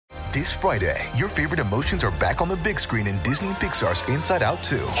This Friday, your favorite emotions are back on the big screen in Disney and Pixar's Inside Out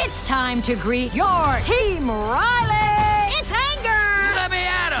 2. It's time to greet your Team Riley. It's anger. Let me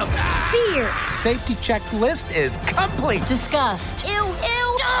at him. Fear. Safety checklist is complete. Disgust. Ew.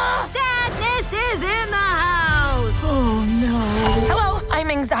 Sadness is in the house. Oh, no. Hello, I'm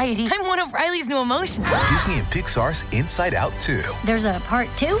anxiety. I'm one of Riley's new emotions. Disney and Pixar's Inside Out 2. There's a part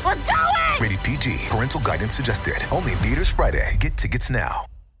 2? We're going! Rated PG. Parental guidance suggested. Only in theaters Friday. Get tickets now.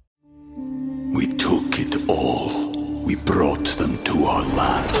 We took it all. We brought them to our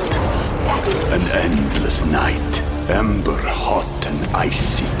land. An endless night, ember hot and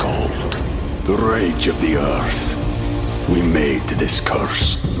icy cold. The rage of the earth. We made this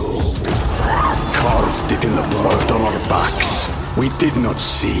curse. Carved it in the blood on our backs. We did not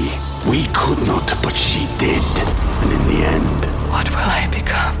see. We could not, but she did. And in the end... What will I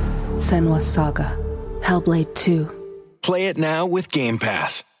become? Senua's Saga. Hellblade 2. Play it now with Game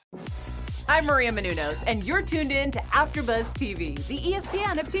Pass. I'm Maria Menounos, and you're tuned in to AfterBuzz TV, the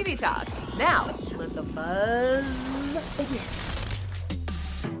ESPN of TV talk. Now, let the buzz begin.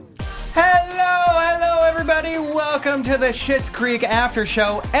 Hello, everybody. Welcome to the Schitt's Creek After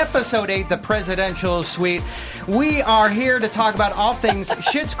Show, Episode 8, the Presidential Suite. We are here to talk about all things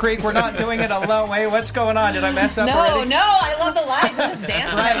Schitt's Creek. We're not doing it alone. Wait, what's going on? Did I mess up already? No, I love the lights. I'm just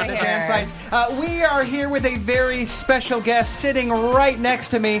dancing right, over the here. dance lights. We are here with a very special guest. Sitting right next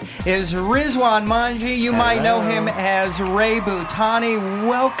to me is Rizwan Manji. You might know him as Ray Butani.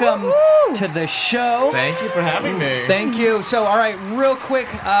 Welcome to the show. Thank you for having me. Thank you. So, all right, real quick,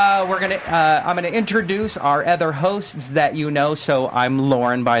 I'm gonna introduce our other hosts that you know. So, I'm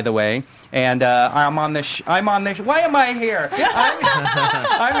Lauren, by the way, and I'm on the. Why am I here?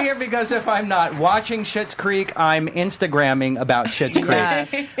 I'm here because if I'm not watching Schitt's Creek, I'm Instagramming about Schitt's Creek.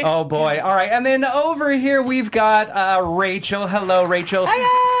 Yes. Oh boy! All right, and then over here we've got Rachel. Hello, Rachel. Hi,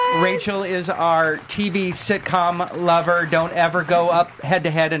 guys. Rachel is our TV sitcom lover. Don't ever go up head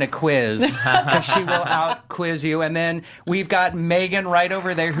to head in a quiz because she will out quiz you. And then we've got Megan right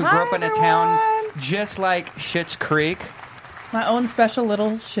over there who grew up in a town just like Schitt's Creek. My own special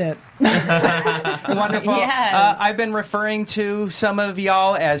little shit. Wonderful. Yes. I've been referring to some of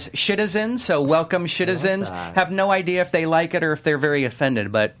y'all as Shittizens, so welcome Shittizens. Have no idea if they like it or if they're very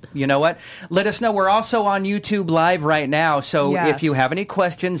offended, but you know what? Let us know. We're also on YouTube Live right now, so if you have any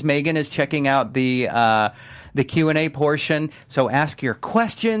questions, Megan is checking out the Q&A portion. So ask your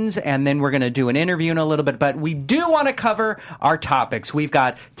questions, and then we're going to do an interview in a little bit. But we do want to cover our topics. We've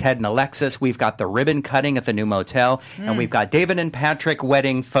got Ted and Alexis. We've got the ribbon cutting at the new motel. And we've got David and Patrick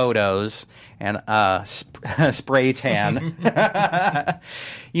wedding photos and spray tan.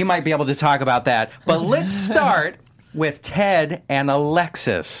 You might be able to talk about that. But let's start with Ted and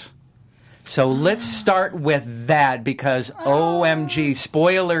Alexis. So let's start with that because, OMG,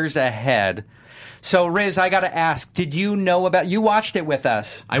 spoilers ahead. So, Riz, I got to ask, did you know about... You watched it with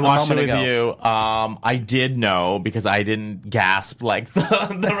us. I watched it with ago. you. I did know because I didn't gasp like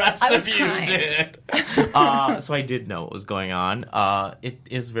the rest of you did. So I did know what was going on. It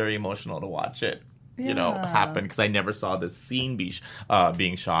is very emotional to watch it, happen because I never saw this scene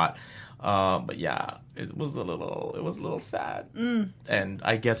being shot. But yeah, it was a little sad. And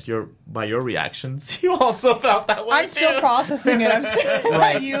I guess by your reactions, you also felt that way. I'm still processing it. I'm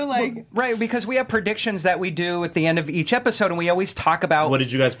still Right, because we have predictions that we do at the end of each episode, and we always talk about... What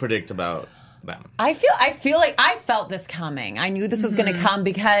did you guys predict about them? I feel like I felt this coming. I knew this was going to come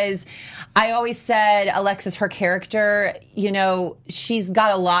because I always said Alexis, her character, she's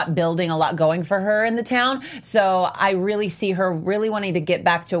got a lot going for her in the town. So I really see her really wanting to get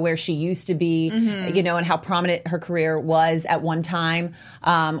back to where she used to be, and how prominent her career was at one time,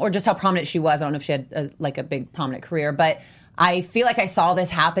 or just how prominent she was. I don't know if she had a big prominent career, but I feel like I saw this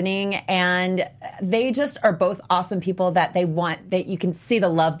happening, and they just are both awesome people that you can see the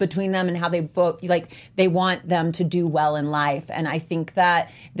love between them and how they both, they want them to do well in life. And I think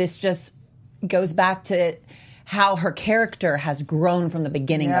that this just goes back to how her character has grown from the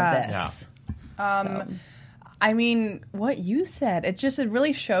beginning of this. I mean, what you said, it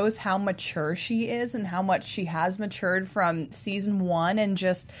really shows how mature she is and how much she has matured from season 1, and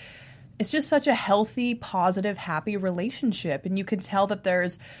it's just such a healthy, positive, happy relationship. And you can tell that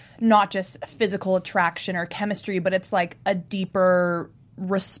there's not just physical attraction or chemistry, but it's like a deeper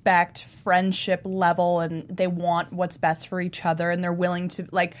respect, friendship level, and they want what's best for each other, and they're willing to,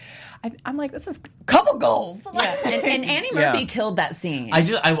 I'm like, this is couple goals. Yeah. And Annie Murphy killed that scene.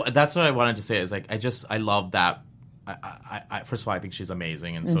 That's what I wanted to say is I love that first of all, I think she's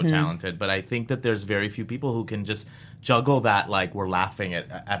amazing and so talented, but I think that there's very few people who can just juggle that, like, we're laughing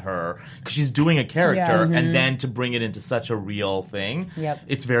at her because she's doing a character, and then to bring it into such a real thing,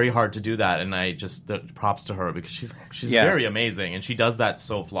 it's very hard to do that. And I just props to her because she's very amazing, and she does that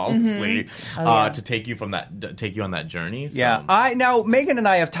so flawlessly to take you on that journey. So. Yeah, now Megan and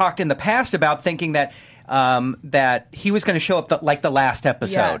I have talked in the past about thinking that that he was going to show up like the last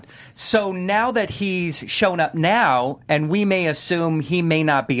episode. Yes. So now that he's shown up now, and we may assume he may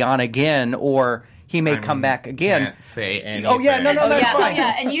not be on again, or he may come back again. Can't say anything. Oh yeah, no, that's fine. Oh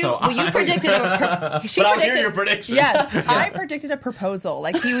yeah, and you predicted. I'll hear your predictions. Yes, I predicted a proposal.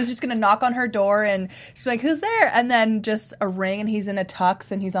 Like he was just going to knock on her door, and she's like, "Who's there?" And then just a ring, and he's in a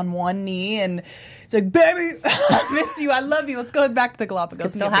tux, and he's on one knee, and it's like, "Baby, I miss you. I love you. Let's go back to the Galapagos."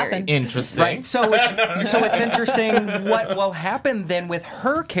 Could still happen. Interesting, right? So it's interesting what will happen then with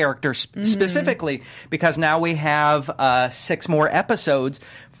her character specifically, because now we have 6 more episodes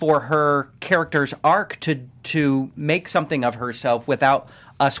for her character's arc to make something of herself without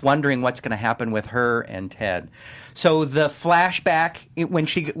us wondering what's going to happen with her and Ted. So the flashback when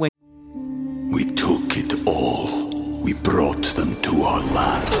we took it all. We brought them to our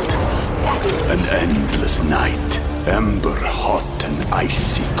land. An endless night, ember hot and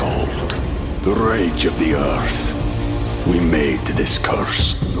icy cold. The rage of the earth. We made this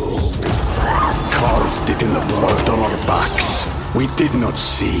curse. Carved it in the blood on our backs. We did not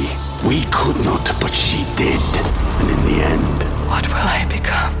see. We could not, but she did. And in the end, What will I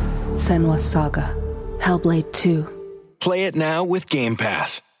become? Senua's Saga. Hellblade 2. Play it now with Game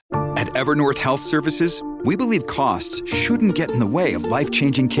Pass. At Evernorth Health Services, we believe costs shouldn't get in the way of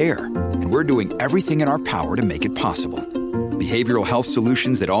life-changing care, and we're doing everything in our power to make it possible. Behavioral health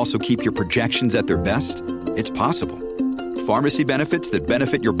solutions that also keep your projections at their best? It's possible. Pharmacy benefits that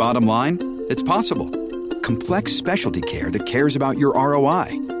benefit your bottom line? It's possible. Complex specialty care that cares about your ROI?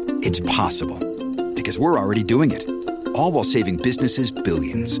 It's possible. Because we're already doing it. All while saving businesses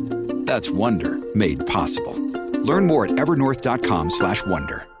billions. That's Wonder made possible. Learn more at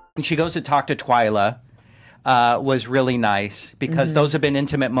evernorth.com/wonder. When she goes to talk to Twyla, was really nice because those have been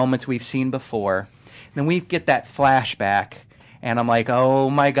intimate moments we've seen before. And then we get that flashback, and I'm like, oh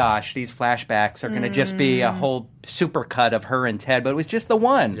my gosh, these flashbacks are going to just be a whole supercut of her and Ted, but it was just the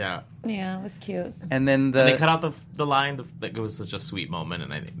one. Yeah, it was cute. And then they cut out the line. It was such a sweet moment,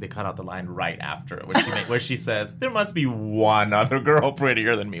 and I think they cut out the line right after it, where she says, "There must be one other girl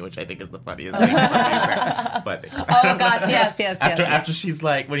prettier than me," which I think is the funniest thing. But oh gosh, yes. After she's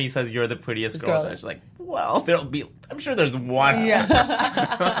like, when he says, "You're the prettiest girl," she's like, "Well, I'm sure there's one." Yeah.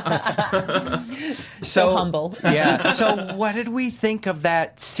 So humble. Yeah. So what did we think of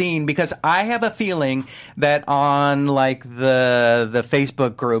that scene? Because I have a feeling that on like the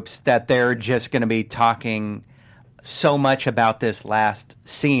Facebook groups that they're just going to be talking so much about this last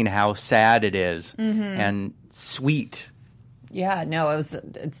scene, how sad it is and sweet. Yeah, no, it was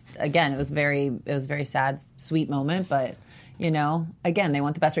very sad, sweet moment, but again, they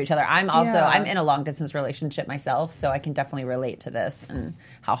want the best for each other. I'm in a long distance relationship myself, so I can definitely relate to this and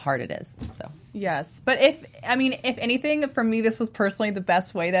how hard it is. So yes, but if anything, for me, this was personally the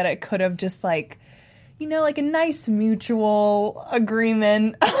best way that it could have just like a nice mutual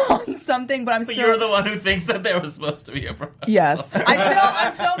agreement on something, but still... you're the one who thinks that there was supposed to be a proposal. Yes.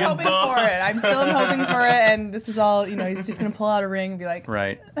 I'm still hoping for it. I'm still hoping for it, and this is all, he's just going to pull out a ring and be like...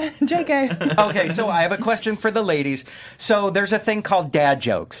 Right. JK. Okay, so I have a question for the ladies. So there's a thing called dad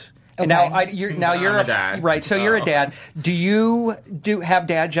jokes. Okay. And you're a dad. Right, so you're a dad. Do you have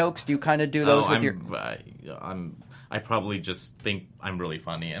dad jokes? Do you kind of do those with your... I probably just think I'm really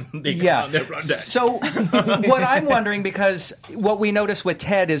funny, and they So what I'm wondering, because what we notice with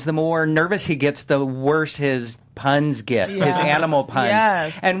Ted is the more nervous he gets, the worse his puns get, his animal puns.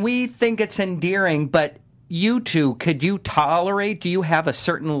 Yes. And we think it's endearing, but you two, could you tolerate, do you have a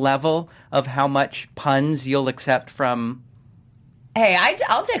certain level of how much puns you'll accept from... Hey,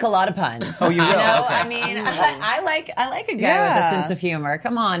 I'll take a lot of puns. Oh, you will? Okay. I mean, I like a guy with a sense of humor.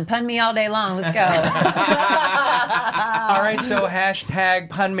 Come on, pun me all day long. Let's go. All right, so hashtag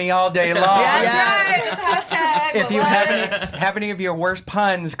pun me all day long. That's right. It's hashtag. If you have any of your worst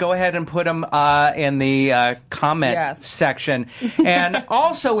puns, go ahead and put them in the comment section. And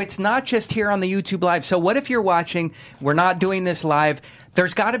also, it's not just here on the YouTube Live. So what if you're watching, we're not doing this live,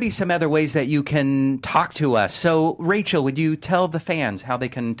 There's got to be some other ways that you can talk to us. So, Rachel, would you tell the fans how they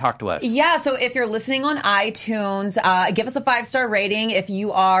can talk to us? Yeah, so if you're listening on iTunes, give us a 5-star rating. If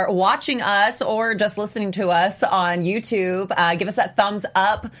you are watching us or just listening to us on YouTube, give us that thumbs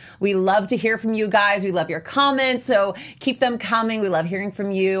up. We love to hear from you guys. We love your comments, so keep them coming. We love hearing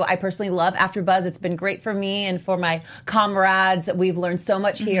from you. I personally love AfterBuzz. It's been great for me and for my comrades. We've learned so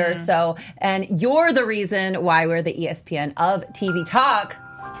much here. So, and you're the reason why we're the ESPN of TV Talk.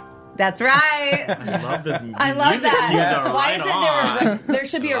 That's right. I love this. I love that. Yes. Why is it there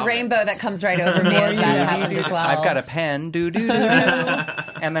should be a rainbow that comes right over me as that happened as well. I've got a pen,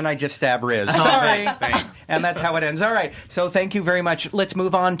 and then I just stab Riz. Sorry. Thanks. And that's how it ends. All right. So thank you very much. Let's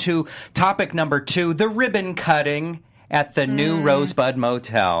move on to topic number 2, the ribbon cutting at the new Rosebud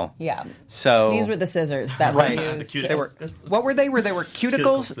Motel. Yeah. So these were the scissors that right. were used. They were, what were they? They were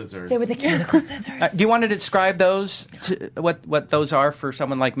cuticles? Scissors. They were the cuticle scissors. Do you want to describe those? What those are for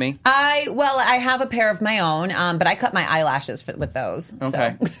someone like me? I have a pair of my own, but I cut my eyelashes with those.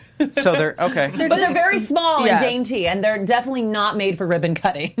 Okay. So they're okay. But they're very small and dainty, and they're definitely not made for ribbon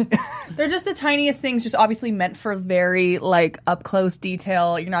cutting. They're just the tiniest things, just obviously meant for very, like, up-close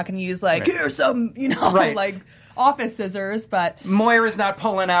detail. You're not going to use, like, here's some, like, office scissors, but... Moira's not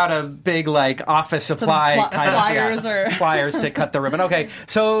pulling out a big, like, office supply kind of pliers to cut the ribbon. Okay,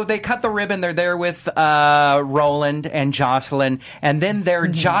 so they cut the ribbon. They're there with Roland and Jocelyn, and then they're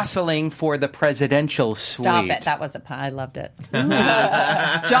jostling for the presidential suite. Stop it. That was a pun. I loved it.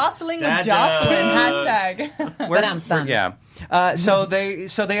 Jostling with Jocelyn, hashtag. Yeah. So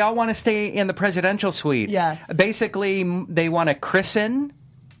they all want to stay in the presidential suite. Yes. Basically, they want to christen.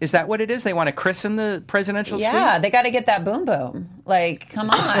 Is that what it is? They want to christen the presidential suite? Yeah, they got to get that boom boom. Like,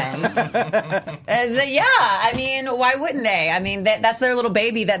 come on. I mean, why wouldn't they? I mean, that's their little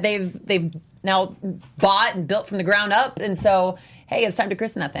baby that they've now bought and built from the ground up, and so... Hey, it's time to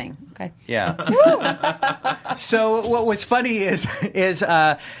christen that thing. Okay. Yeah. So what was funny is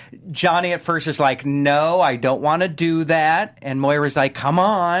Johnny at first is like, no, I don't want to do that. And Moira's like, come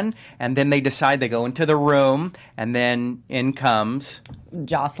on. And then they decide they go into the room. And then in comes...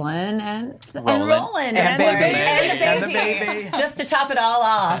 Jocelyn and And Roland. And the baby. Just to top it all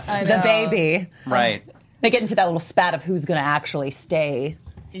off. The baby. Right. They get into that little spat of who's going to actually stay.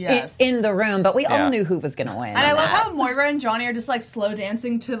 Yes. In the room, but we all knew who was going to win. And I love how Moira and Johnny are just like slow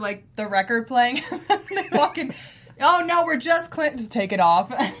dancing to like the record playing. They walk in. Oh no, we're just to take it off.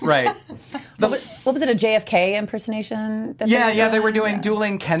 Right. What was it? A JFK impersonation? They were doing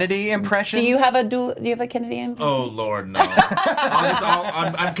dueling Kennedy impressions. Do you have a Kennedy impression? Oh Lord, no.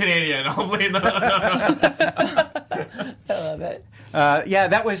 I'm Canadian. I'll blame them. I love it.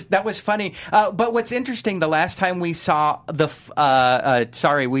 That was funny. But what's interesting, the last time we saw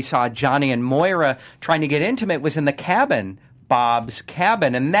we saw Johnny and Moira trying to get intimate was in the cabin, Bob's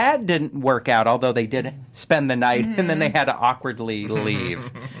cabin, and that didn't work out. Although they did spend the night, and then they had to awkwardly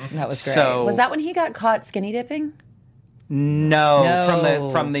leave. That was great. So, was that when he got caught skinny dipping? No.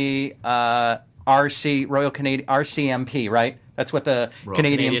 From the RC Royal Canadian RCMP, right? That's what the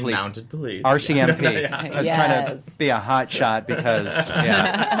Canadian Mounted Police. RCMP. I was trying to be a hot shot because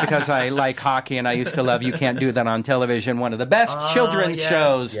I like hockey and I used to love You Can't Do That on Television, one of the best children's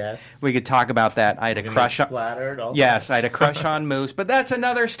shows. Yes. We could talk about that. I had a crush on I had a crush on Moose, but that's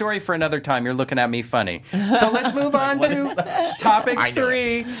another story for another time. You're looking at me funny. So let's move on to topic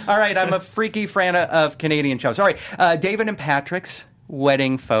 3. All right, I'm a freaky fan of Canadian shows. All right, David and Patrick's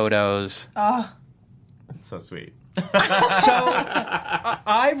wedding photos. Oh. So sweet. So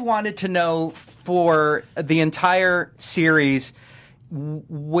I've wanted to know for the entire series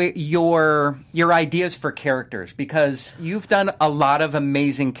your ideas for characters, because you've done a lot of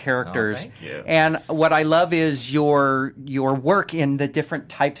amazing characters. Oh, thank you. And what I love is your work in the different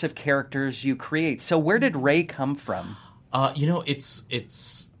types of characters you create. So where did Ray come from?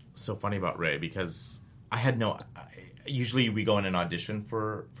 It's so funny about Ray because I had usually we go in an audition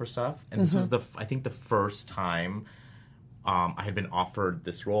for stuff, and this was I think the first time I had been offered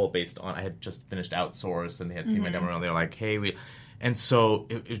this role based on I had just finished Outsource, and they had seen my demo, and they were like, "Hey, and so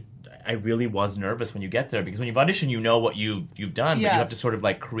I really was nervous when you get there, because when you've auditioned, you know what you've done, but you have to sort of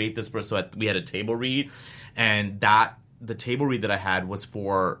like create this. So we had a table read, and the table read that I had was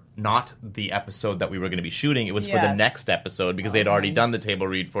for not the episode that we were going to be shooting; it was for the next episode, because they had already done the table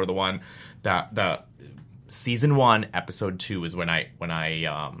read for the one that the season 1, episode 2 is when I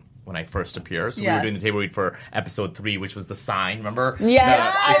first appear. So we were doing the table read for episode 3, which was the sign. Remember?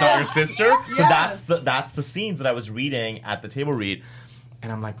 Yes. It's not your sister. Yes. So that's the scenes that I was reading at the table read,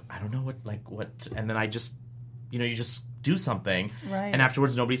 and I'm like, I don't know what, and then I just, you just do something, right? And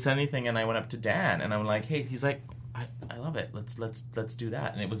afterwards, nobody said anything, and I went up to Dan, and I'm like, hey, he's like, I love it. Let's do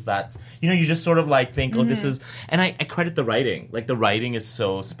that. And it was that, you just sort of like think, oh, this is, and I credit the writing. Like the writing is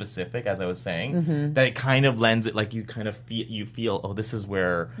so specific, as I was saying, that it kind of lends it, like you kind of feel, oh, this is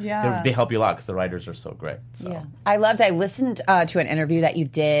where they help you a lot because the writers are so great. So. Yeah, I listened to an interview that you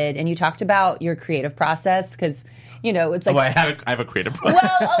did, and you talked about your creative process because, it's like. Oh, I have a creative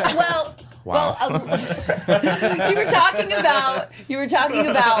process. Well. Wow. Well, you were talking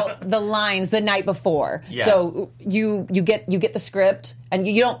about the lines the night before. Yes. So you get the script and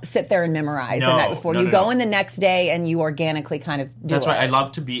you don't sit there and memorize the night before. You go in the next day and you organically kind of do That's it. right. I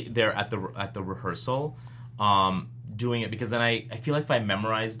love to be there at the rehearsal, doing it because then I feel like if I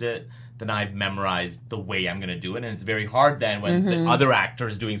memorized it, then I've memorized the way I'm going to do it, and it's very hard then when the other actor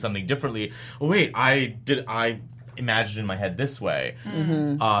is doing something differently. Oh wait, I imagined in my head this way.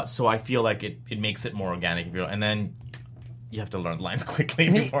 So I feel like it makes it more organic. And then you have to learn the lines quickly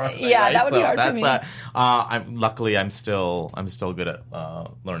before. Yeah, right? that would be hard for me. Luckily, I'm still good at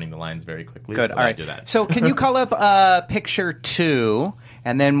learning the lines very quickly. Good. So All right. I do that. So can you call up picture 2,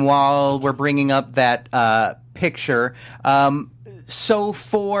 and then while we're bringing up that picture, so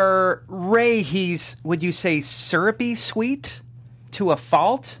for Ray, he's, would you say syrupy sweet to a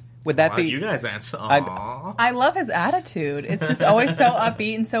fault? Would that be? You guys answer. I love his attitude. It's just always so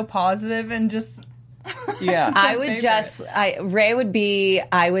upbeat and so positive and just. Yeah. I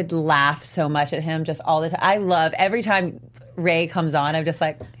would laugh so much at him just all the time. I love every time Ray comes on, I'm just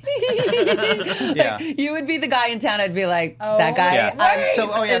like, yeah. You would be the guy in town. I'd be like, that guy.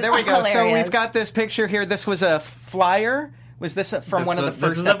 Yeah. There we go. Hilarious. So we've got this picture here. This was a flyer. Was this from one of the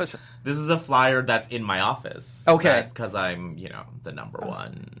first episodes? This is a flyer that's in my office. Okay. Because I'm, the number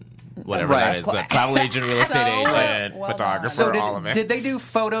one, whatever that is, a travel agent, real estate agent, photographer, So all of it. Did they do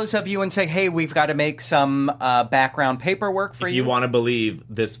photos of you and say, hey, we've got to make some background paperwork for If you? you want to believe,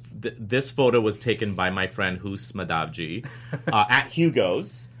 this photo was taken by my friend Hus Madavji at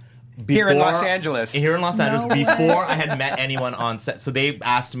Hugo's. Here in Los Angeles. Here in Los Angeles, before I had met anyone on set. So they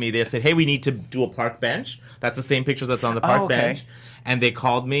asked me, they said, hey, we need to do a park bench. That's the same picture that's on the park bench. And they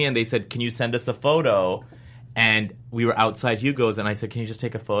called me and they said, can you send us a photo? And we were outside Hugo's, and I said, can you just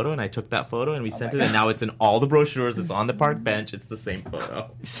take a photo? And I took that photo, and we sent it, and now it's in all the brochures. It's on the park bench. It's the same photo.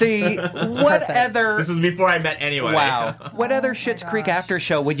 See, what other... This was before I met anyone. Wow. What other Schitt's Creek after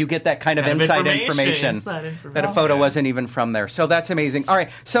show would you get that kind of inside information that a photo wasn't even from there? So that's amazing. All right,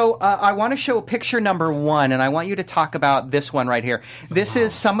 so I want to show picture number 1, and I want you to talk about this one right here. This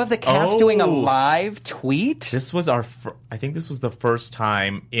is some of the cast doing a live tweet. This was I think this was the first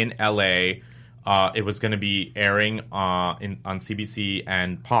time in L.A., it was going to be airing on CBC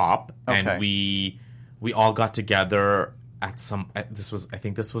and Pop, and we all got together at I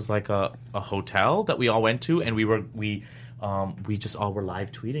think this was like a hotel that we all went to, and we just all were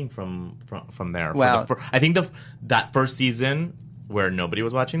live tweeting from there. Wow. I think that first season where nobody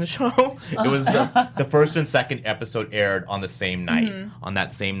was watching the show, it was the first and second episode aired on the same night, on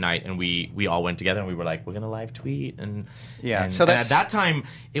that same night, and we all went together and we were like, we're gonna live tweet, and at that time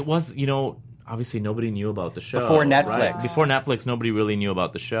it was, obviously nobody knew about the show. Before Netflix. Right? Before Netflix, nobody really knew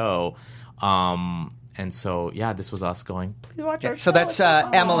about the show. And so, this was us going, please watch our show. So that's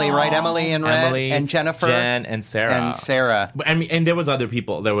Emily, right? Emily and Red, and Jennifer. Jen and Sarah. And Sarah. And there was other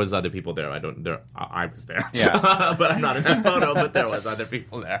people. There was other people there. I was there. Yeah. But I'm not in that photo, but there was other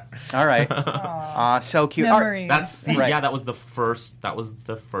people there. All right. So cute. Memories. That was the first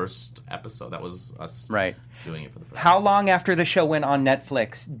episode. That was us doing it for the first How long after the show went on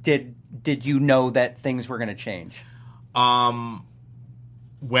Netflix did you know that things were going to change?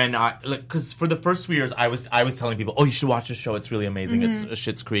 When because for the first 3 years, I was telling people, oh, you should watch this show. It's really amazing. It's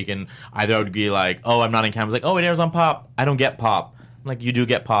Schitt's Creek. And either I would be like, oh, I'm not in Canada. Like, oh, it airs on Pop. I don't get Pop. I'm like, you do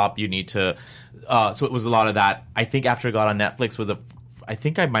get Pop. You need to. So it was a lot of that. I think after it got on Netflix, I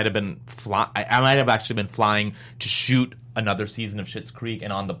think I might have been I might have actually been flying to shoot another season of Schitt's Creek,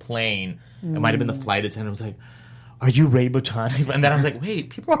 and on the plane, it might have been the flight attendant was like, are you Ray Botani? And then I was like,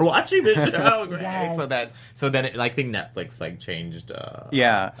 wait, people are watching this show. Great. Yes. So then I think Netflix changed.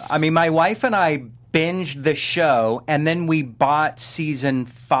 Yeah. I mean, my wife and I binged the show, and then we bought season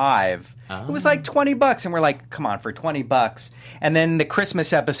 5. It was like $20, and we're like, come on, for $20. And then the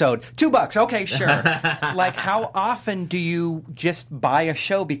Christmas episode, $2. Okay, sure. Like, how often do you just buy a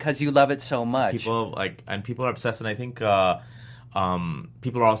show because you love it so much? People are obsessed, and I think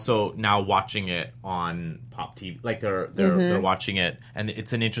people are also now watching it on Pop TV. Like they're watching it, and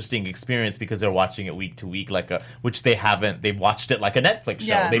it's an interesting experience because they're watching it week to week, which they haven't. They watched it like a Netflix show.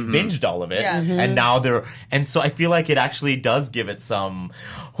 Yes. They binged all of it, Yes. and now and so I feel like it actually does give it some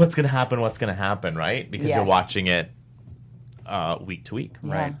what's going to happen, right? Because you're watching it week to week,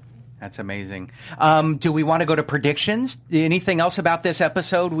 Yeah. right? That's amazing. Do we want to go to predictions? Anything else about this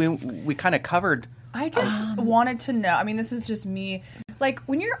episode? We kind of covered. I just wanted to know. I mean, this is just me. Like,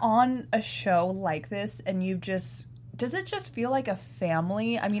 when you're on a show like this and does it just feel like a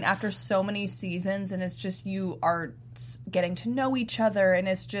family? I mean, after so many seasons and it's just you are getting to know each other and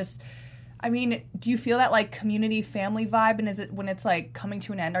it's just, I mean, do you feel that like community family vibe? And is it when it's like coming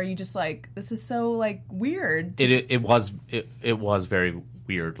to an end, are you just like, this is so like weird? It was very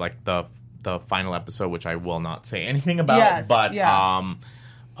weird. Like the final episode, which I will not say anything about, but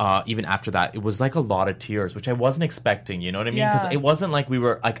even after that, it was like a lot of tears, which I wasn't expecting, you know what I mean? Because it wasn't like we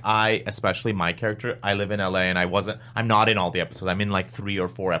were, like especially my character, I live in LA and I'm not in all the episodes. I'm in like 3 or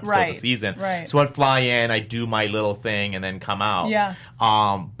 4 episodes a season. Right. So I'd fly in, I'd do my little thing and then come out. Yeah.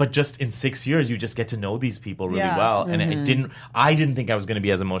 But just in 6 years, you just get to know these people really well. And I didn't think I was going to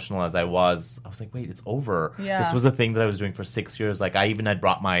be as emotional as I was. I was like, wait, it's over. Yeah. This was a thing that I was doing for 6 years. Like I even had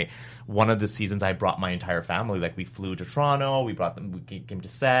brought one of the seasons I brought my entire family. Like we flew to Toronto, we came to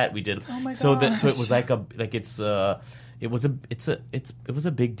set, we did. Oh my gosh. So it was like it was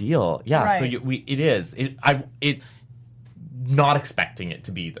a big deal. Yeah. Right. So not expecting it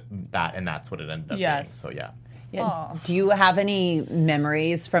to be that, and that's what it ended up being. So yeah. Yeah. Do you have any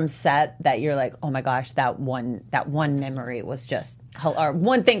memories from set that you're like, oh my gosh, that one memory was just, or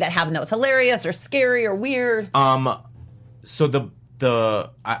one thing that happened that was hilarious or scary or weird? So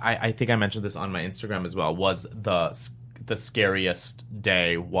I think I mentioned this on my Instagram as well, was the scariest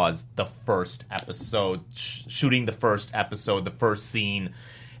day was the first episode, shooting the first episode, the first scene,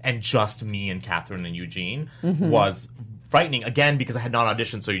 and just me and Catherine and Eugene was frightening, again, because I had not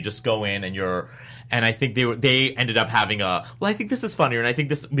auditioned, so you just go in and I think they ended up having I think this is funnier, and I think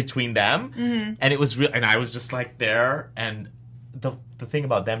this between them, and it was real, and I was just like there, and the thing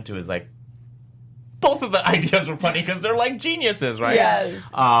about them too is like, both of the ideas were funny because they're like geniuses, right? Yes.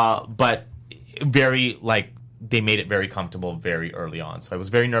 But very they made it very comfortable very early on. So I was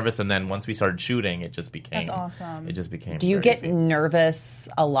very nervous, and then once we started shooting, it just became. That's awesome. It just became. Do you get nervous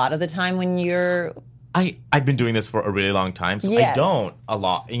a lot of the time when you're? I've been doing this for a really long time, so I don't a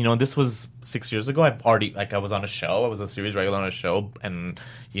lot. You know, this was 6 years ago. I've already I was on a show. I was a series regular on a show, and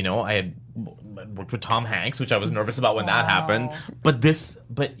I had worked with Tom Hanks, which I was nervous about when that happened. But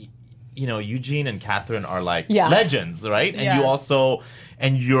Eugene and Catherine are like legends, right?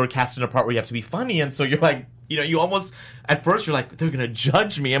 And you're cast in a part where you have to be funny, and so you're like, you almost at first you're like, they're gonna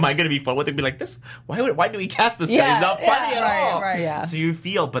judge me. Am I gonna be fun? Would they be like, this? Why do we cast this guy? He's not funny at all. Right, yeah. So you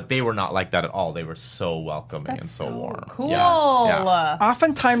feel, but they were not like that at all. They were so welcoming and so warm. Cool. Yeah.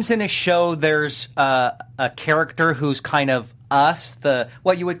 Oftentimes in a show, there's a character who's kind of us,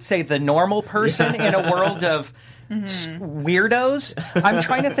 what you would say the normal person in a world of weirdos. I'm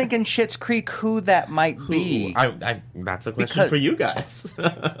trying to think in Schitt's Creek who that might be. That's a question for you guys.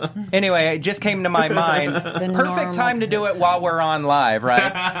 Anyway, it just came to my mind. Perfect time to do it while we're on live,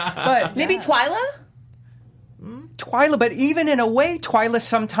 right? But maybe Twyla? Twyla, but even in a way, Twyla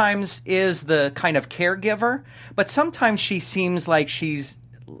sometimes is the kind of caregiver, but sometimes she seems like she's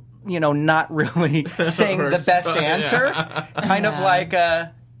not really saying the best answer. Kind of like,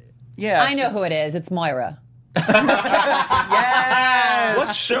 I know who it is. It's Moira. Yes.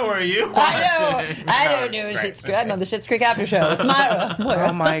 What show are you? I don't know. I'm on the Schitt's Creek after show. It's Moira.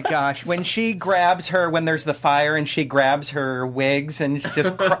 Oh my gosh! When she grabs when there's the fire, and she grabs her wigs and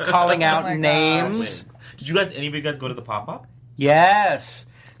just calling out names. Did any of you guys go to the pop-up? Yes.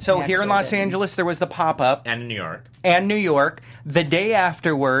 So here in Los Angeles, there was the pop-up. And New York. The day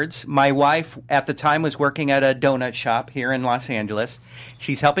afterwards, my wife at the time was working at a donut shop here in Los Angeles.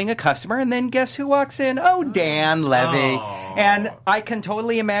 She's helping a customer, and then guess who walks in? Oh, Dan Levy. Oh. And I can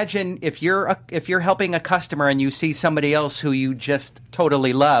totally imagine if you're helping a customer and you see somebody else who you just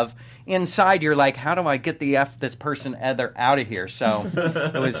totally love, inside you're like, how do I get this person out of here? So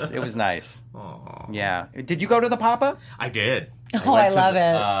it was nice. Aww. Yeah. Did you go to the pop-up? I did. I love it.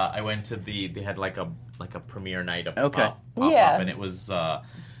 I went to they had like a premiere night of pop-up, and it was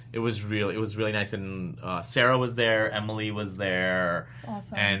really nice. And Sarah was there, Emily was there, that's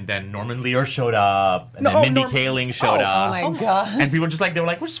awesome. And then Norman Lear showed up, and then Mindy Kaling showed up. Oh my god! And people were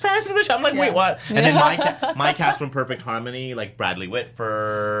like, we're just fans of the show. I'm like, wait, what? And then my cast from Perfect Harmony, like Bradley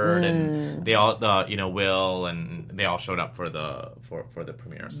Whitford, and they all, Will, and they all showed up for the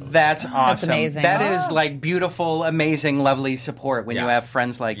premiere. So that's awesome. That's amazing. That is like beautiful, amazing, lovely support when you have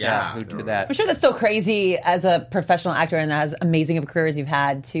friends like that who do that. I'm sure that's so crazy as a professional actor and as amazing of careers you've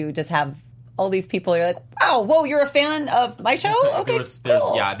had to just have all these people. You're like, wow, whoa, you're a fan of my show? Okay,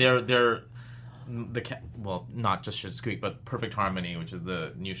 cool. Yeah, they're not just Schitt's Creek, but Perfect Harmony, which is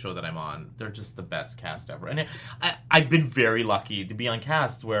the new show that I'm on. They're just the best cast ever, and I've been very lucky to be on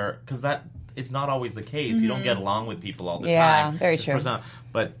cast because it's not always the case. You don't get along with people all the time. Yeah, very true.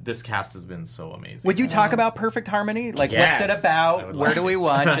 But this cast has been so amazing. Would you talk about Perfect Harmony? Like, Yes. what's it about? Where do we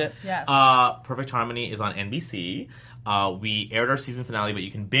watch it? Yes. Perfect Harmony is on NBC. We aired our season finale, but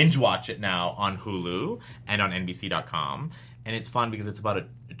you can binge watch it now on Hulu and on NBC.com. And it's fun because it's about a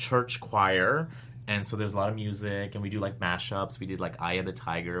church choir. And so there's a lot of music, and we do like mashups. We did like Eye of the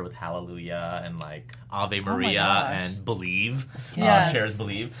Tiger with Hallelujah and like Ave Maria and Believe. Cher's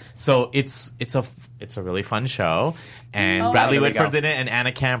Believe. So it's a really fun show. And Bradley Whitford's in it, and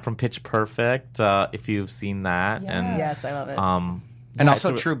Anna Camp from Pitch Perfect, if you've seen that. Yes. And, Yes, I love it. And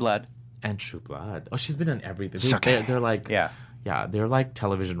also True Blood. And True Blood. Oh, she's been in everything. They're like... Yeah, they're like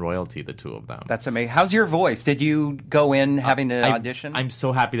television royalty, the two of them. That's amazing. How's your voice? Did you go in having to audition? I'm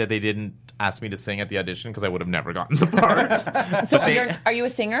so happy that they didn't ask me to sing at the audition because I would have never gotten the part. So are you a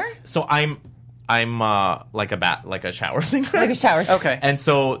singer? So I'm like a shower singer. Like a shower singer. Okay. And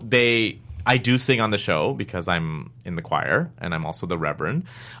so I do sing on the show because I'm in the choir and I'm also the reverend.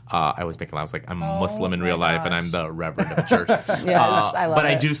 I always make a laugh. I was like, I'm Muslim in real life and I'm the reverend of a church. Yes, I love but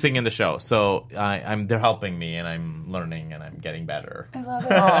it. I do sing in the show. So they're helping me and I'm learning and I'm getting better. I love it.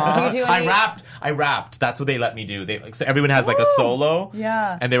 Do you do any... I rapped. That's what they let me do. So everyone has like a solo.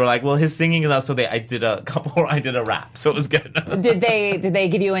 Yeah. And they were like, well, his singing is also I did a rap. So it was good. Did they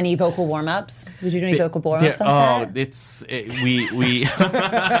give you any vocal warm-ups? Did you do any vocal warm-ups on set? We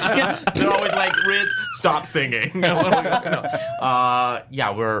they're always like, Riz, stop singing. We're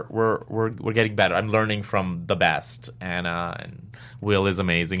getting better. I'm learning from the best. Anna and Will is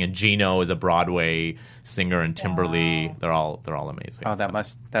amazing, and Gino is a Broadway singer, and Timberly. They're all amazing. Oh,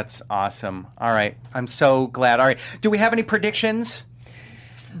 that's awesome. All right, I'm so glad. All right, do we have any predictions?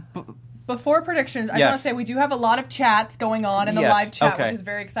 Before predictions, I just want to say we do have a lot of chats going on in the live chat, which is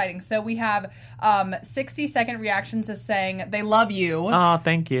very exciting. So we have 60-second reactions as saying they love you. Oh,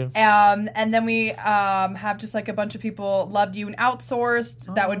 thank you. And then we have just like a bunch of people loved you and outsourced.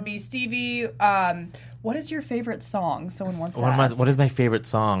 Oh. That would be Stevie. What is your favorite song? Someone wants to ask. What is my favorite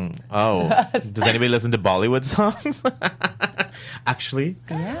song? Oh, does anybody listen to Bollywood songs? Actually,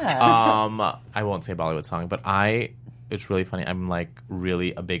 yeah. I won't say Bollywood song, but it's really funny. I'm like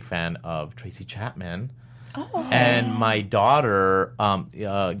really a big fan of Tracy Chapman. Oh. And my daughter, I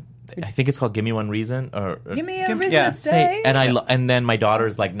think it's called "Give Me One Reason" or "Give Me a Reason to Stay." And then my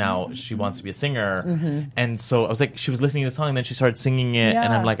daughter's like now she wants to be a singer, and so I was like, she was listening to the song, and then she started singing it,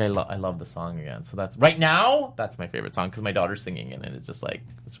 and I'm like, I love the song again. So that's right now that's my favorite song because my daughter's singing it, and it's just like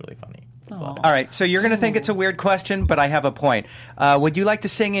it's really funny. All right, so you're going to think it's a weird question, but I have a point. Would you like to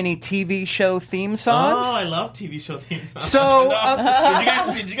sing any TV show theme songs? Oh, I love TV show theme songs. So,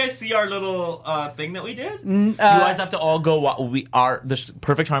 did you guys see our little thing that we did? You guys have to all go. The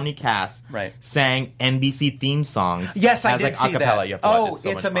Perfect Harmony cast sang NBC theme songs. Yes, I did see acapella. that. You have to watch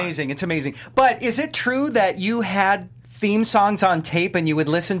it. It's amazing. Fun. It's amazing. But is it true that you had theme songs on tape and you would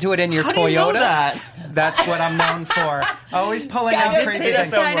listen to it in your Toyota? Do you know that? That's what I'm known for. Always pulling out crazy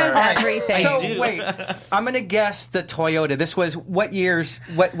things. Sky knows everything. So wait, I'm going to guess the Toyota. This was what years?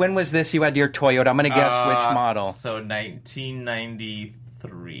 When was this? You had your Toyota. I'm going to guess which model. So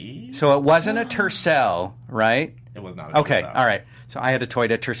 1993. So it wasn't a Tercel, right? It was not. A okay, Tercel. All right. So I had a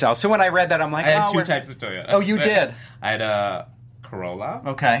Toyota Tercel. So when I read that, I'm like, I had two types of Toyota. Oh, you did. I had a Corolla.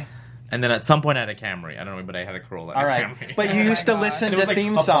 Okay. And then at some point I had a Camry. I don't know, but I had a Corolla. All right. Camry. But you used to listen to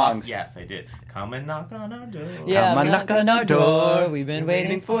theme songs. Yes, I did. Come and knock on our door. Yeah, come and knock on our door. We've been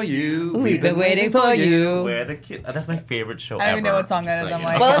waiting for you. We've been waiting for you. Where the kids? That's my favorite show ever. I don't even know what song that is. I'm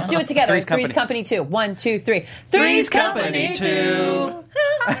like, well, let's do it together. Three's Company 2. 1, 2, 3. Three's Company 2.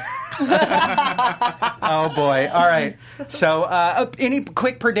 Oh boy! All right. So, any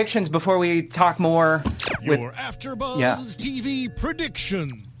quick predictions before we talk more? Your AfterBuzz TV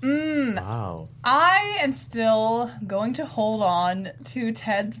prediction. Wow. I am still going to hold on to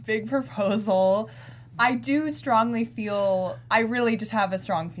Ted's big proposal. I do strongly feel. I really just have a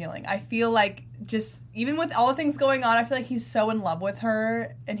strong feeling. I feel like just even with all the things going on, I feel like he's so in love with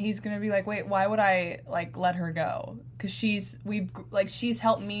her, and he's gonna be like, wait, why would I like let her go? Because she's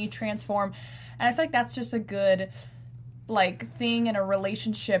helped me transform, and I feel like that's just a good like thing in a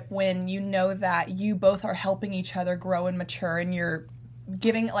relationship when you know that you both are helping each other grow and mature, and you're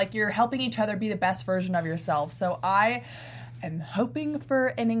helping each other be the best version of yourself. So I am hoping for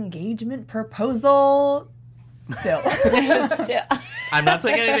an engagement proposal. Still. I'm not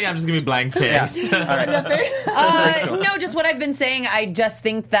saying anything. I'm just gonna be blank face. All right. No, just what I've been saying. I just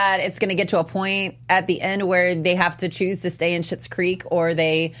think that it's going to get to a point at the end where they have to choose to stay in Schitt's Creek, or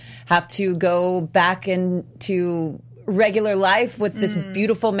they have to go back into regular life with this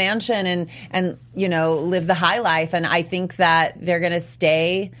beautiful mansion and live the high life. And I think that they're going to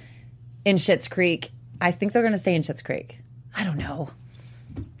stay in Schitt's Creek. I think they're going to stay in Schitt's Creek. I don't know.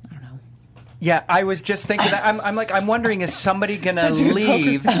 Yeah, I was just thinking that. I'm wondering, is somebody going to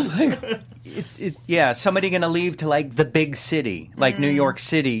leave? Somebody going to leave to like the big city, like New York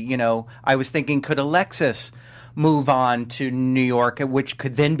City. I was thinking, could Alexis move on to New York, which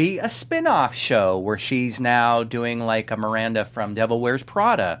could then be a spin-off show where she's now doing like a Miranda from Devil Wears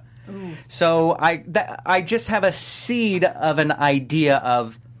Prada. Ooh. So I just have a seed of an idea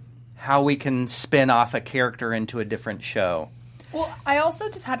of how we can spin off a character into a different show. Well, I also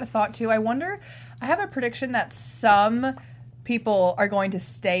just had a thought, too. I have a prediction that some people are going to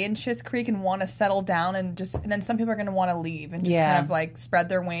stay in Schitt's Creek and want to settle down, and then some people are going to want to leave and just kind of like spread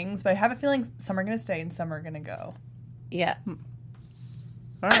their wings. But I have a feeling some are going to stay and some are going to go. Yeah.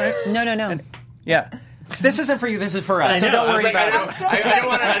 All right. No. Yeah. This isn't for you. This is for us. So don't worry about it.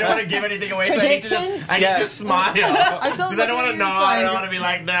 I don't want to give anything away. So I need to just smile because I don't want to nod. I don't want to be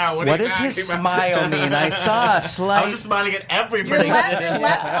like, "No." What does his smile mean? I saw a slight. I was just smiling at every Your prediction.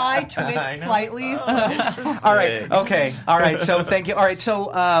 left eye twitched slightly. All right. Okay. All right. So thank you. All right.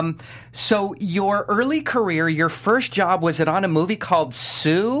 So your early career, your first job, was it on a movie called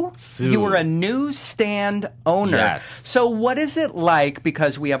Sue? You were a newsstand owner. Yes. So what is it like,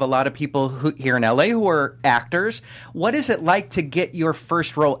 because we have a lot of people here in LA who are actors, what is it like to get your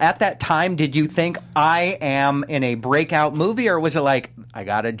first role? At that time, did you think, I am in a breakout movie, or was it like, I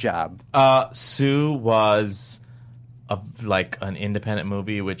got a job? Sue was like an independent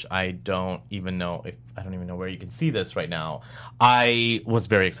movie, which I don't even know where you can see this right now. I was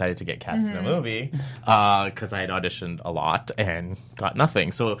very excited to get cast in a movie because I had auditioned a lot and got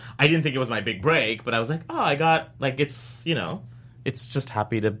nothing. So I didn't think it was my big break, but I was like, oh, I got, like, it's just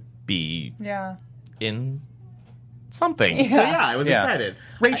happy to be in something. Yeah. So I was excited.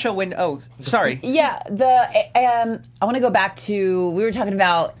 Rachel, sorry. Yeah, I want to go back to, we were talking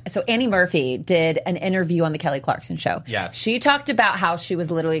about, so Annie Murphy did an interview on the Kelly Clarkson show. Yes. She talked about how she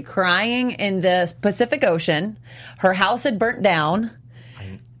was literally crying in the Pacific Ocean. Her house had burnt down.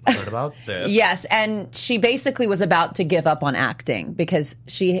 I heard about this. Yes, and she basically was about to give up on acting because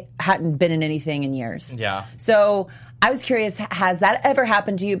she hadn't been in anything in years. Yeah. So I was curious, has that ever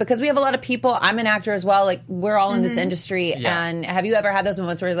happened to you? Because we have a lot of people, I'm an actor as well, like we're all in this industry, and have you ever had those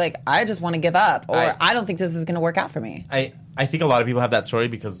moments where you're like, I just want to give up, or I don't think this is going to work out for me? I think a lot of people have that story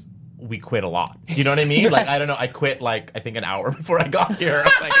because we quit a lot. Do you know what I mean? Yes. Like, I don't know, I quit like, I think an hour before I got here. I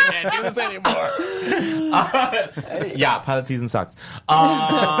was like, I can't do this anymore. Pilot season sucks.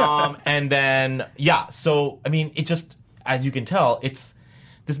 And then, so, I mean, it just, as you can tell, this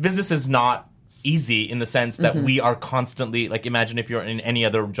business is not easy in the sense that we are constantly, like, imagine if you're in any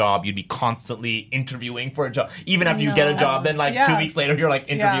other job, you'd be constantly interviewing for a job. Even after you get a job, then like 2 weeks later, you're like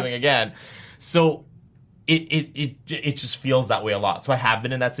interviewing again. So it just feels that way a lot. So I have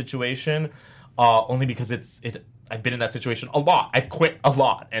been in that situation, only because I've been in that situation a lot. I've quit a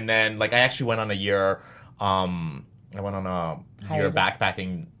lot. And then, like, I actually went on a year,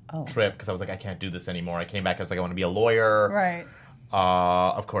 backpacking trip because I was like, I can't do this anymore. I came back, I was like, I want to be a lawyer. Right.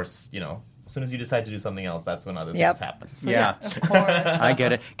 Of course, as soon as you decide to do something else, that's when other things happen. So, of course. I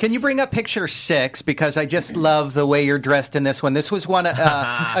get it. Can you bring up picture 6? Because I just love the way you're dressed in this one. This was one a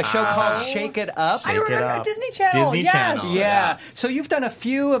show called Shake It Up. I remember Disney Channel. Disney Channel. Yeah. So you've done a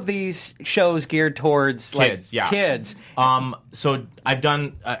few of these shows geared towards kids. Kids. So I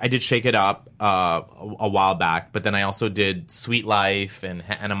did Shake It Up a while back, but then I also did Sweet Life and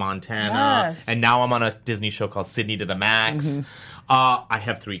Hannah Montana, and now I'm on a Disney show called Sydney to the Max. I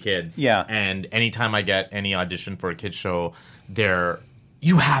have 3 kids. Yeah. And anytime I get any audition for a kid's show,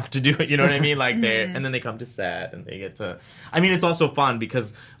 you have to do it. You know what I mean? Like and then they come to set and they get to. I mean, it's also fun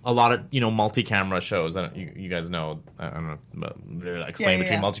because a lot of multi-camera shows. You guys know. I don't know. Explain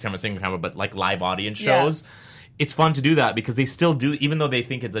between multi-camera, single camera, but like live audience shows. Yes. It's fun to do that because they still do, even though they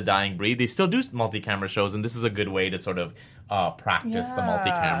think it's a dying breed, they still do multi-camera shows, and this is a good way to sort of practice the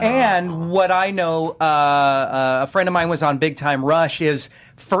multi-camera. And what I know, a friend of mine was on Big Time Rush, is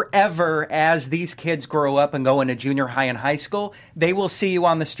forever as these kids grow up and go into junior high and high school, they will see you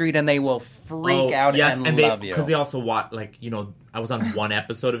on the street and they will freak out and love you. Because they also watch, I was on one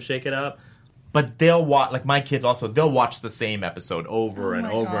episode of Shake It Up. But they'll watch, like my kids also, they'll watch the same episode over and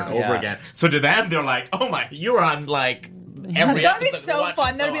over and over again. So to them, they're like, oh my, you're on like every That would be episode, so watch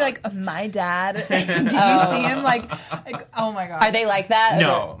fun. it That'd be so like, my dad. Did you see him? Like, oh my god. Are they like that?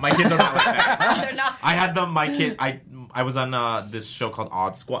 No, my kids are not like that. They're not. I had them. My kid. I was on this show called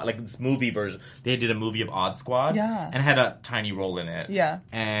Odd Squad, like this movie version. They did a movie of Odd Squad, and had a tiny role in it. Yeah.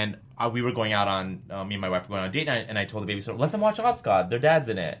 And we were going out on me and my wife were going on a date night, and I told the babysitter, let them watch Odd Squad. Their dad's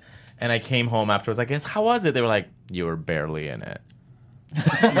in it. And I came home afterwards. Like, how was it? They were like, you were barely in it.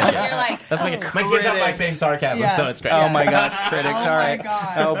 You're like, that's my kids have my same sarcasm, so it's great. Oh my God, critics! Oh all my right.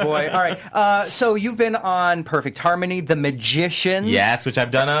 God. Oh boy. All right. So you've been on Perfect Harmony, The Magicians. Yes, which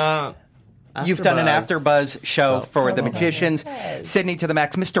I've done You've done an AfterBuzz show for The Magicians. Sydney to the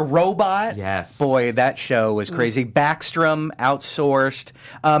Max. Mr. Robot. Yes. Boy, that show was crazy. Backstrom, Outsourced.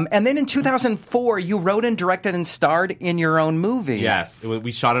 And then in 2004, you wrote and directed and starred in your own movie. Yes.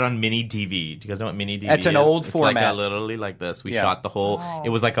 We shot it on mini DV. Do you guys know what mini DV is? It's an old format. Like literally like this. We shot the whole... It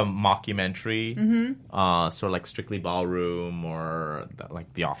was like a mockumentary. Sort of like Strictly Ballroom or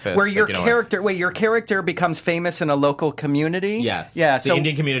like The Office. Where your character becomes famous in a local community? Yes. Yeah. The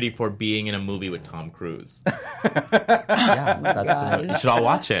Indian community for being in a movie with Tom Cruise. You should all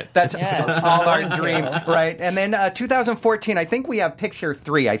watch it. That's all our dream, right? And then 2014, I think we have picture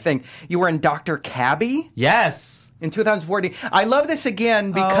 3. I think you were in Dr. Cabby. Yes. In 2014. I love this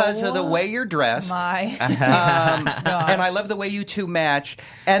again because of the way you're dressed. And I love the way you two match.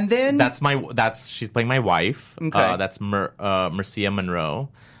 And then she's playing my wife. Okay. That's Marcia Monroe,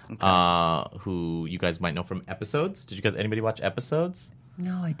 who you guys might know from Episodes. Did you guys anybody watch Episodes?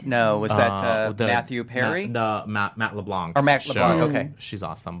 No, I didn't. No, was that Matthew Perry? Matt LeBlanc. Or Matt show. LeBlanc, okay. She's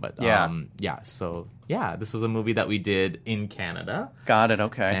awesome. But so this was a movie that we did in Canada. Got it,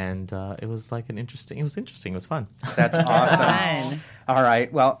 okay. And it was like it was interesting. It was fun. That's awesome. All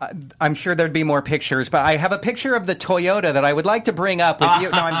right. Well, I'm sure there'd be more pictures, but I have a picture of the Toyota that I would like to bring up with you.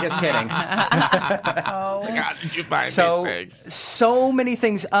 No, I'm just kidding. How did you find these things? So many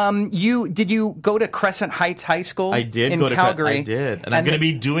things. Did you go to Crescent Heights High School? I did in go to Calgary. I did, and I'm going to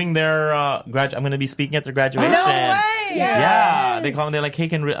be doing their I'm going to be speaking at their graduation. No way! Yeah, they call me. They're like, "Hey,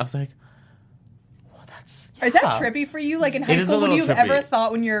 can?" I was like, Is that trippy for you? Like in high school, would you have ever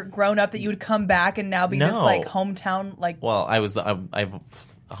thought when you're grown up that you would come back and now be this like hometown like? Well, I was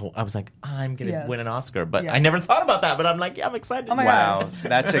like, I'm gonna win an Oscar, but I never thought about that. But I'm like, I'm excited. Oh my wow, gosh.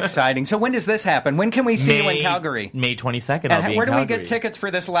 That's exciting. So when does this happen? When can we see you in Calgary? May 22nd. And where do we get tickets for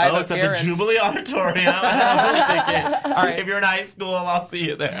this live appearance? It's at the Jubilee Auditorium. Tickets. All right. If you're in high school, I'll see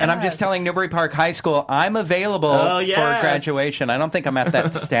you there. And I'm just telling Newbury Park High School, I'm available for graduation. I don't think I'm at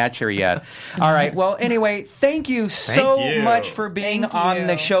that stature yet. All right. Well, anyway, thank you so much for being on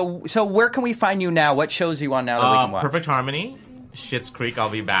the show. So where can we find you now? What shows are you on now that we can watch? Perfect Harmony. Schitt's Creek, I'll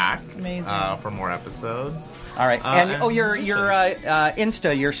be back. Amazing. For more episodes. All right. And your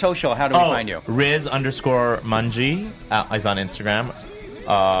Insta, your social, how do we find you? Riz_Mungie is on Instagram.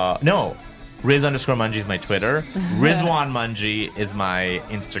 No, Riz_Mungie is my Twitter. Rizwan Mungie is my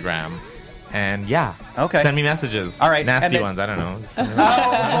Instagram. And send me messages. All right. Nasty ones, I don't know. Oh, boy.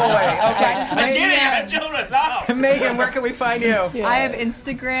 Okay. I'm children, no. Megan, where can we find you? I have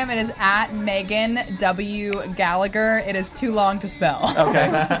Instagram. It is at Megan W. Gallagher. It is too long to spell.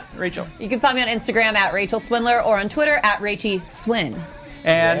 Okay. Rachel. You can find me on Instagram at Rachel Swindler or on Twitter at Rachie Swin.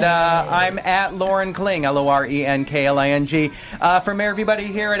 And I'm at Lauren Kling, LORENKLING. From everybody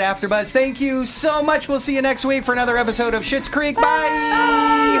here at AfterBuzz, thank you so much. We'll see you next week for another episode of Schitt's Creek. Bye!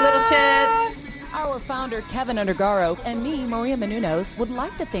 Bye, you little shits. Our founder, Kevin Undergaro, and me, Maria Menounos, would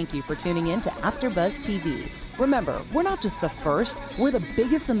like to thank you for tuning in to AfterBuzz TV. Remember, we're not just the first, we're the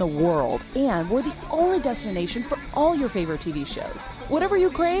biggest in the world, and we're the only destination for all your favorite TV shows. Whatever you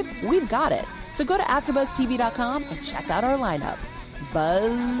crave, we've got it. So go to AfterBuzzTV.com and check out our lineup.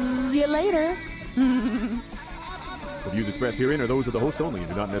 Buzz you later. The views expressed herein are those of the host only and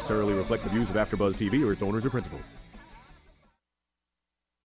do not necessarily reflect the views of AfterBuzz TV or its owners or principals.